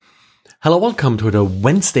Hello, welcome to the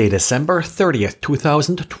Wednesday, December 30th,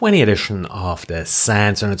 2020 edition of the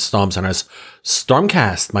SANS and Storm Center's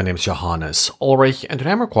StormCast. My name is Johannes Ulrich, and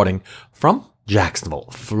today I'm recording from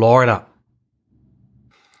Jacksonville, Florida.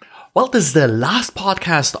 Well, this is the last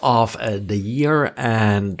podcast of the year,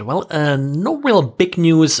 and no real big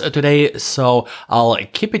news today, so I'll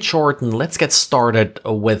keep it short and let's get started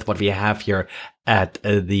with what we have here at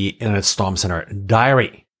the Internet Storm Center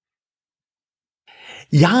Diary.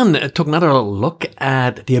 Jan took another look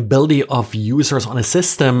at the ability of users on a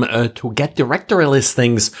system to get directory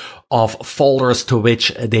listings of folders to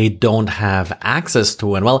which they don't have access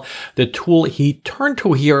to. And the tool he turned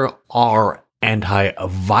to here are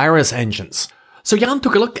antivirus engines. So Jan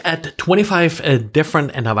took a look at 25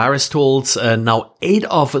 different antivirus tools. Now 8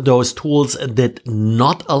 of those tools did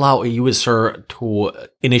not allow a user to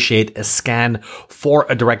initiate a scan for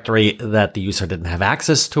a directory that the user didn't have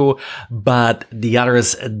access to, but the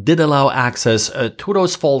others did allow access to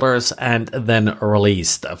those folders and then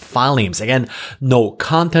released file names. Again, no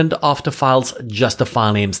content of the files, just the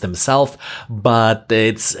file names themselves, but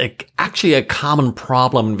it's actually a common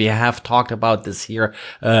problem. We have talked about this here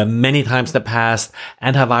many times in the past.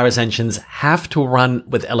 Antivirus engines have to run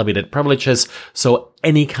with elevated privileges, so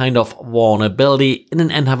any kind of vulnerability in an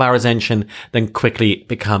antivirus engine then quickly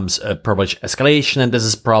becomes a privilege escalation, and this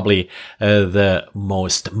is probably the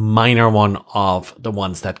most minor one of the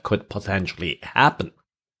ones that could potentially happen.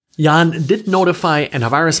 Jan did notify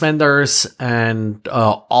antivirus vendors, and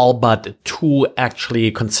all but 2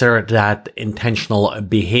 actually considered that intentional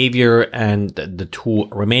behavior, and the 2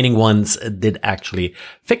 remaining ones did actually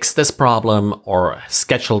fix this problem or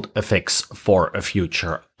scheduled a fix for a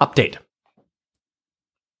future update.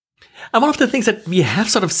 And one of the things that we have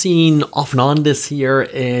sort of seen off and on this year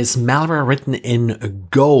is malware written in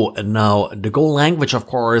Go. Now, the Go language, of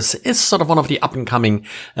course, is sort of one of the up-and-coming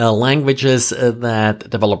languages that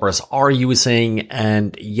developers are using.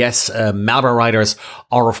 And yes, malware writers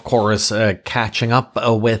are, of course, catching up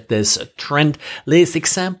with this trend. Latest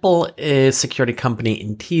example is security company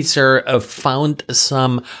in Teaser found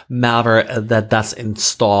some malware that does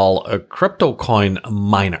install crypto coin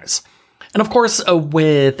miners. And of course,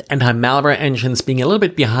 with anti-malware engines being a little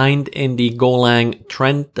bit behind in the Golang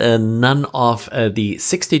trend, none of the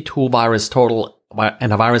 62 virus total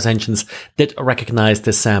antivirus engines did recognize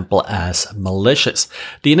this sample as malicious.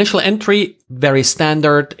 The initial entry, very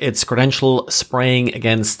standard. It's credential spraying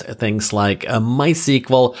against things like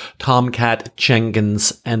MySQL, Tomcat,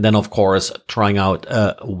 Jenkins, and then of course trying out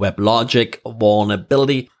a WebLogic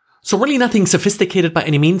vulnerability. So really nothing sophisticated by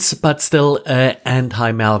any means, but still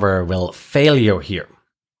anti-malware will fail you here.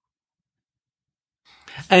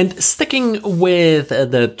 And sticking with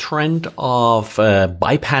the trend of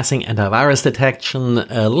bypassing antivirus detection,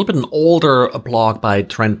 a little bit an older blog by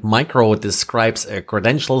Trend Micro describes a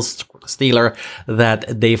credentials stealer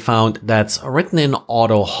that they found that's written in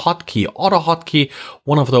AutoHotkey. AutoHotkey,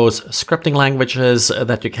 one of those scripting languages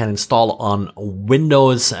that you can install on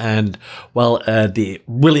Windows. And the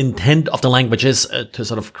real intent of the language is to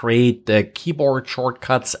sort of create the keyboard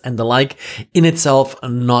shortcuts and the like. In itself,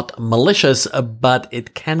 not malicious, but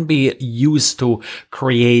it can be used to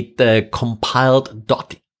create the compiled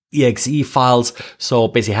 .exe files. So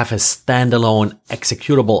basically have a standalone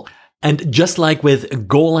executable. And just like with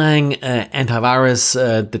Golang,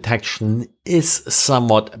 antivirus detection is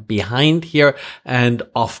somewhat behind here and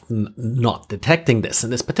often not detecting this. In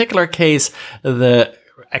this particular case, the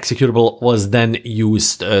executable was then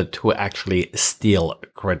used to actually steal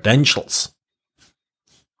credentials.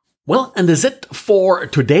 Well, and that's it for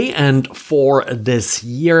today and for this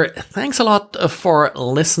year. Thanks a lot for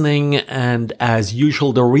listening. And as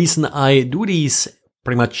usual, the reason I do these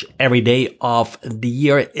pretty much every day of the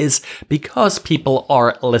year is because people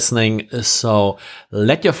are listening. So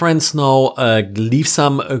let your friends know, leave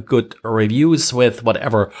some good reviews with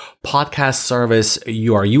whatever podcast service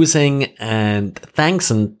you are using. And thanks,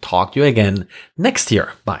 and talk to you again next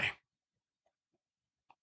year. Bye.